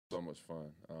so much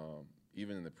fun.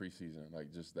 Even in the preseason,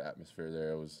 like just the atmosphere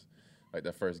there, it was like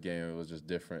that first game. It was just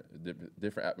different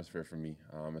atmosphere for me.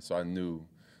 And so I knew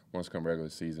once come regular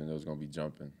season, it was going to be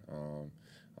jumping.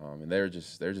 And they were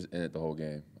just in it the whole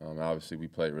game. Obviously, we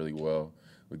played really well.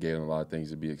 We gave them a lot of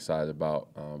things to be excited about,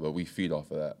 but we feed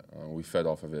off of that. We fed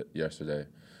off of it yesterday.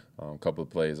 A couple of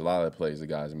plays, a lot of the plays the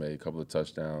guys made, a couple of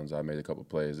touchdowns. I made a couple of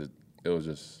plays. It was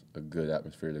just a good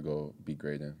atmosphere to go be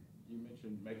great in. You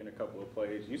mentioned making a couple of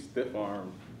plays. You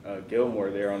stiff-armed Gilmore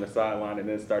there on the sideline and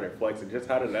then started flexing. Just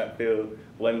how did that feel,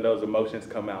 letting those emotions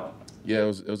come out? Yeah,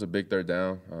 it was a big third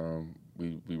down.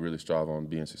 We really strive on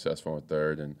being successful on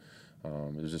third, and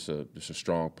it was just a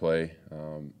strong play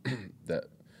that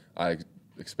I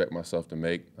expect myself to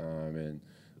make, and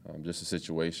just a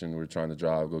situation we're trying to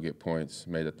drive, go get points,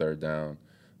 made a third down.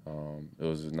 It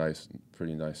was a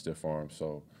pretty nice stiff arm,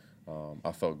 so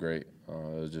I felt great.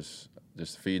 It was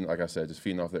just feeding, like I said, just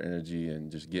feeding off their energy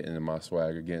and just getting in my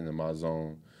swagger, getting in my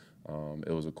zone.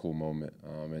 It was a cool moment,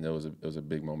 and it was a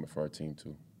big moment for our team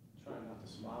too. Trying not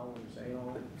to smile when you're saying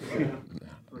all that.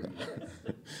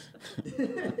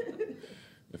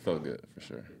 It felt good for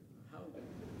sure.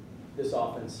 This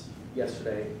offense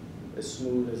yesterday, as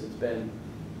smooth as it's been,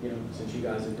 since you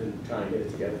guys have been trying to get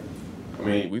it together. I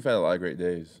mean, we've had a lot of great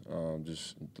days,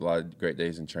 just a lot of great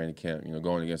days in training camp,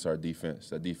 going against our defense.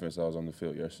 That defense that was on the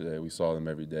field yesterday, we saw them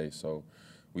every day. So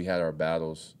we had our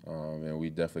battles, and we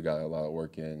definitely got a lot of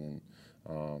work in,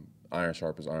 and iron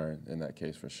sharpens iron in that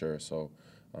case for sure. So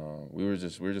we were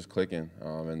just clicking,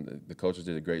 and the coaches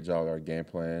did a great job with our game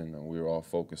plan. We were all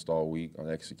focused all week on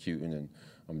executing and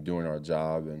doing our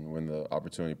job. And when the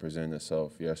opportunity presented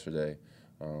itself yesterday,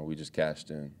 we just cashed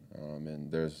in,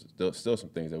 and there's still some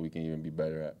things that we can even be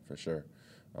better at for sure.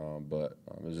 But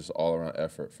it was just all-around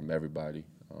effort from everybody,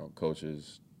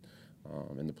 coaches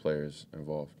and the players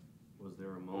involved. Was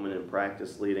there a moment in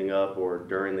practice leading up or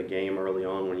during the game early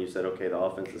on when you said, okay, the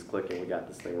offense is clicking, we got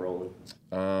this thing rolling?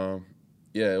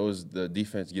 Yeah, it was the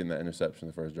defense getting that interception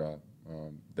the first drive.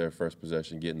 Their first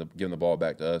possession, giving the ball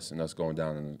back to us and us going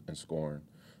down and scoring.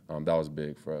 That was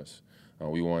big for us.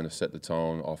 We wanted to set the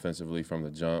tone offensively from the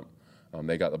jump.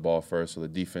 They got the ball first, so the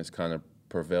defense kind of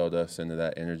prevailed us into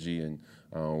that energy, and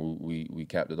we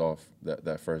capped it off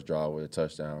that first drive with a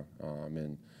touchdown.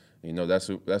 And that's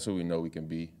who we know we can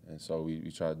be, and so we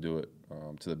try to do it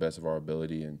to the best of our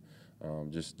ability. And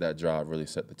just that drive really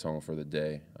set the tone for the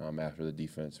day. After the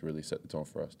defense really set the tone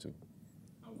for us too.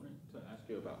 I wanted to ask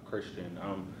you about Christian.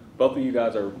 Both of you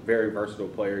guys are very versatile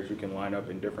players. You can line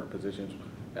up in different positions.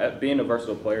 Being a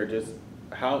versatile player, just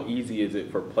how easy is it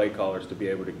for play callers to be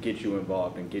able to get you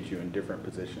involved and get you in different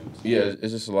positions? Yeah,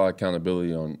 it's just a lot of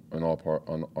accountability on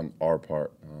our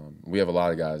part. We have a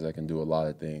lot of guys that can do a lot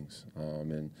of things,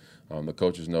 and the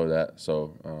coaches know that.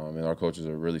 So, and our coaches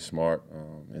are really smart,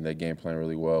 and they game plan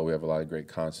really well. We have a lot of great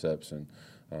concepts, and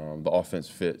the offense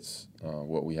fits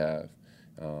what we have.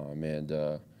 And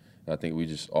I think we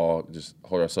just all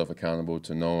hold ourselves accountable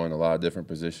to knowing a lot of different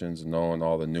positions, knowing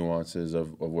all the nuances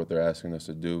of what they're asking us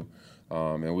to do.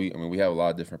 And we have a lot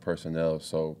of different personnel,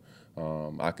 so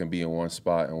I can be in one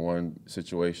spot in one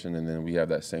situation, and then we have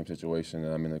that same situation,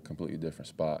 and I'm in a completely different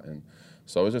spot. And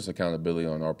so it's just accountability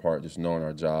on our part, just knowing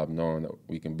our job, knowing that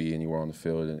we can be anywhere on the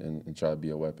field and try to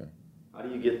be a weapon. How do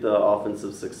you get the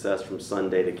offensive success from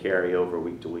Sunday to carry over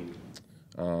week to week?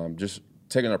 Just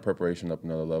taking our preparation up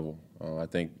another level. I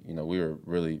think we were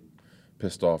really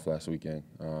pissed off last weekend,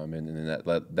 and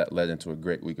that led into a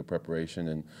great week of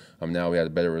preparation. And now we had a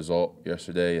better result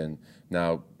yesterday, and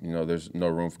now there's no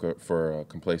room for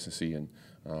complacency. And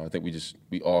I think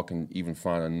we all can even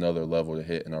find another level to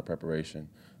hit in our preparation.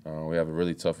 We have a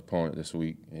really tough opponent this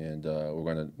week, and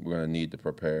we're gonna need to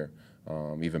prepare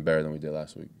even better than we did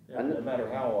last week. Yeah, no matter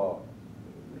how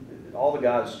all the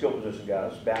guys, skill position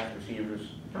guys, backs, receivers,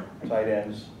 tight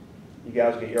ends, you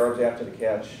guys get yards after the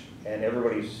catch, and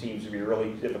everybody seems to be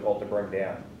really difficult to bring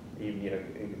down. Even you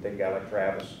think a guy like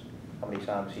Travis, how many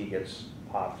times he gets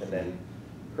popped, and then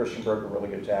Christian broke a really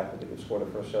good tackle that could score the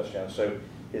first touchdown. So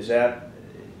is that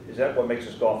what makes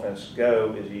this offense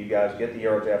go? Is you guys get the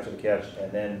yards after the catch,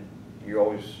 and then you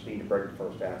always need to break the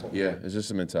first tackle? Yeah, it's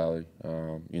just a mentality.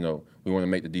 We want to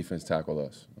make the defense tackle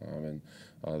us, and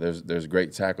there's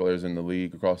great tacklers in the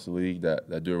league, across the league,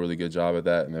 that do a really good job at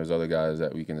that, and there's other guys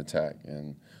that we can attack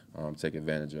and take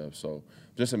advantage of. So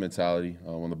just a mentality.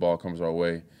 When the ball comes our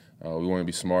way, we want to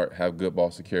be smart, have good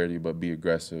ball security, but be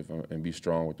aggressive and be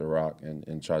strong with the rock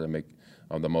and try to make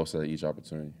the most out of each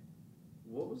opportunity.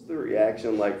 What was the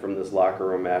reaction like from this locker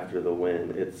room after the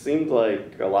win? It seemed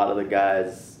like a lot of the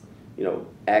guys,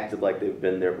 acted like they've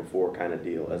been there before kind of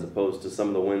deal, as opposed to some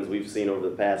of the wins we've seen over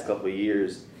the past couple of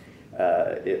years.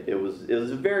 it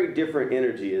was a very different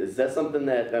energy. Is that something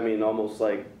that, I mean, almost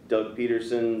like Doug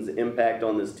Peterson's impact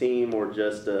on this team, or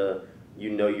just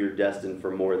you're destined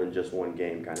for more than just one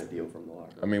game kind of deal from the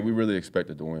locker room? I mean, we really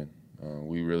expected to win.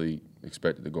 We really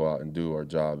expected to go out and do our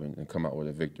job and come out with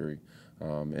a victory.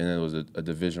 And it was a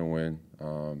division win,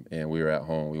 and we were at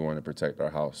home. We wanted to protect our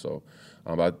house. So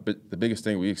but the biggest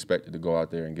thing, we expected to go out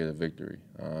there and get a victory.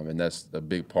 And that's a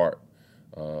big part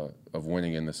of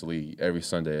winning in this league. Every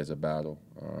Sunday is a battle.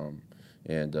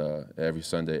 And every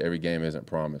Sunday, every game isn't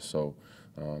promised. So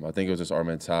I think it was just our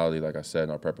mentality, like I said,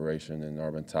 in our preparation and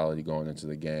our mentality going into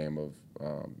the game of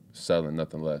settling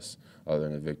nothing less other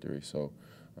than a victory. So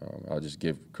I'll just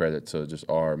give credit to just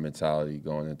our mentality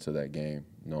going into that game,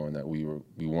 knowing that we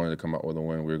wanted to come out with a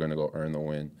win. We were going to go earn the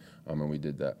win, and we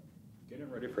did that. Getting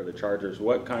ready for the Chargers,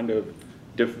 what kind of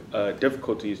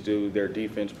difficulties do their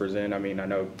defense present? I mean, I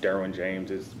know Derwin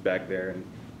James is back there, and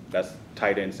that's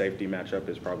tight end safety matchup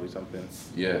is probably something.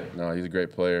 Yeah, no, he's a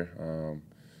great player.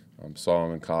 Saw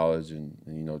him in college, and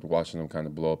watching him kind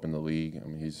of blow up in the league. I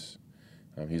mean, he's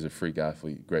a freak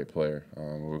athlete, great player.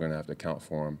 We're going to have to account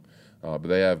for him. But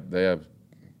they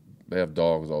have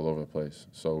dogs all over the place.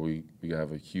 So we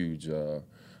have a huge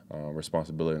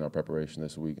responsibility in our preparation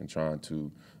this week and trying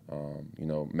to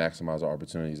maximize our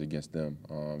opportunities against them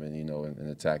and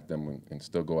attack them and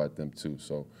still go at them too.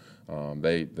 So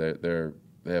they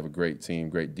have a great team,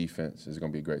 great defense. It's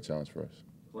going to be a great challenge for us.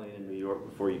 Playing in New York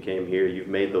before you came here, you've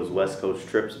made those West Coast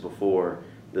trips before.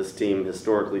 This team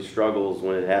historically struggles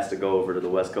when it has to go over to the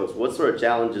West Coast. What sort of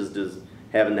challenges does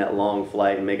having that long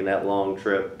flight and making that long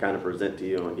trip kind of present to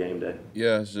you on game day?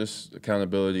 Yeah, it's just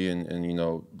accountability, and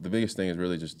the biggest thing is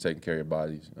really just taking care of your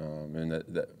bodies. And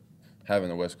that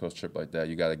having a West Coast trip like that,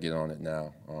 you got to get on it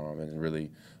now and really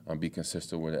be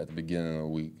consistent with it at the beginning of the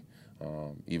week.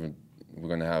 Even we're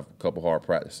going to have a couple hard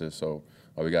practices, so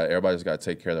everybody's got to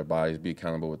take care of their bodies, be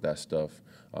accountable with that stuff,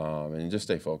 and just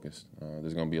stay focused.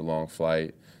 There's going to be a long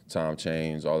flight, time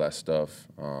change, all that stuff.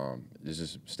 It's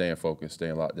just staying focused,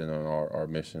 staying locked in on our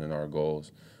mission and our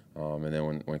goals. And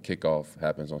then when kickoff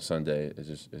happens on Sunday,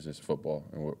 it's just football,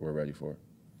 and we're ready for it.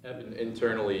 Evan,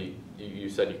 internally, you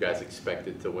said you guys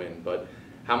expected to win, but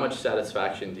how much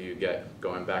satisfaction do you get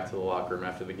going back to the locker room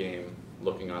after the game,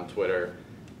 looking on Twitter,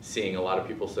 seeing a lot of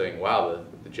people saying, wow,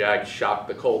 the Jags shocked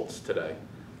the Colts today,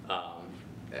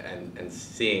 and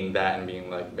seeing that and being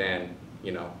like, man,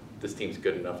 this team's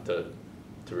good enough to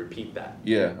repeat that?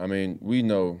 Yeah, I mean, we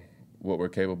know what we're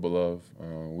capable of.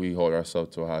 We hold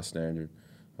ourselves to a high standard.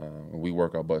 And we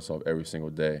work our butts off every single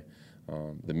day.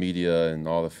 The media and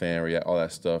all the all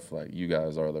that stuff, like, you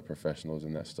guys are the professionals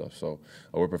in that stuff. So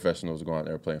we're professionals going out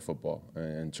there playing football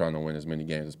and trying to win as many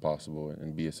games as possible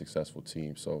and be a successful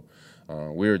team. So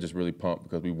we're just really pumped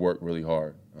because we work really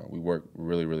hard. We work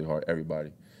really, really hard,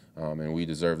 everybody. And we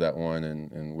deserve that one,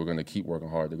 and we're going to keep working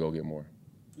hard to go get more.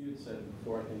 You had said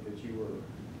before, I think, that you were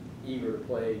eager to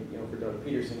play, for Doug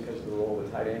Peterson because of the role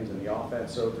with tight ends in the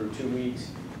offense. So through 2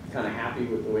 weeks, kind of happy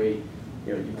with the way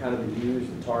you've kind of been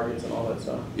used, the targets and all that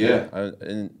stuff. Yeah,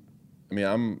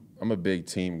 I'm a big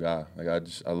team guy. Like,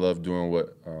 I love doing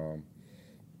what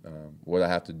I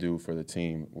have to do for the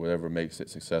team, whatever makes it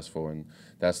successful, and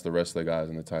that's the rest of the guys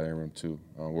in the tight end room too.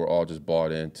 We're all just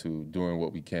bought into doing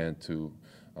what we can to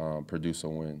produce a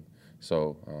win.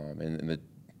 So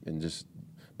and just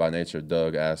by nature,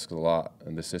 Doug asks a lot,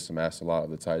 and the system asks a lot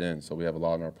of the tight end. So we have a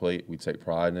lot on our plate. We take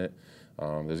pride in it.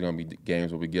 There's going to be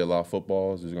games where we get a lot of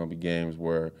footballs. There's going to be games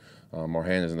where our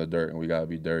hand is in the dirt and we got to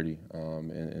be dirty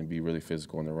and be really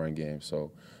physical in the run game.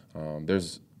 So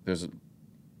there's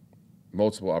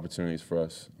multiple opportunities for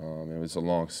us, and it's a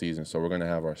long season. So we're going to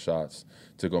have our shots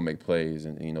to go make plays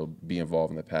and be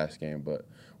involved in the pass game. But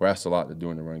we're asked a lot to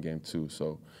do in the run game too.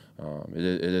 So it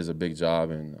is a big job,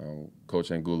 and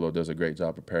Coach Angulo does a great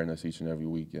job preparing us each and every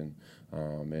week, and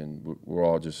we're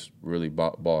all just really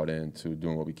bought into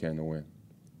doing what we can to win.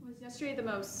 Was yesterday the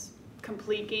most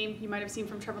complete game you might have seen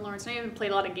from Trevor Lawrence? I haven't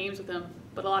played a lot of games with him,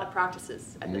 but a lot of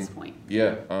practices at this point.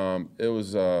 Yeah, it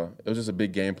was just a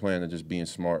big game plan of just being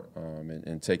smart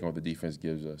and taking what the defense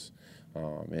gives us.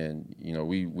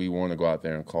 We want to go out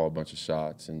there and call a bunch of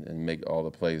shots and make all the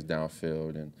plays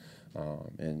downfield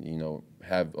and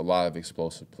have a lot of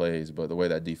explosive plays. But the way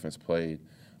that defense played,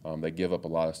 they give up a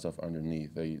lot of stuff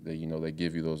underneath. They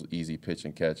give you those easy pitch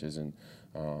and catches, and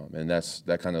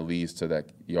that kind of leads to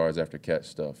that yards after catch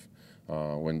stuff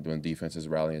when defense is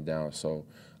rallying down. So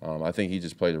I think he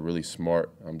just played a really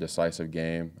smart, decisive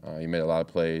game. He made a lot of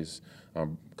plays, a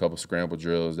couple scramble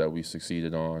drills that we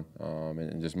succeeded on,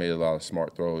 and just made a lot of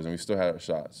smart throws. And we still had our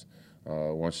shots.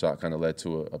 One shot kind of led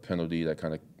to a penalty that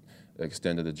kind of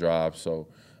extended the drive. So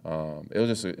it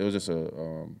was just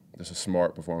a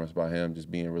smart performance by him, just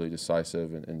being really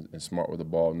decisive and smart with the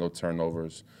ball, no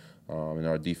turnovers. And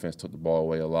our defense took the ball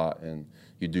away a lot, and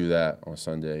you do that on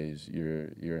Sundays,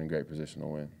 you're in great position to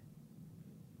win.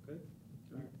 Good.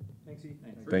 All right. Thanks, E.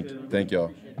 Thank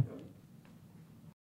y'all.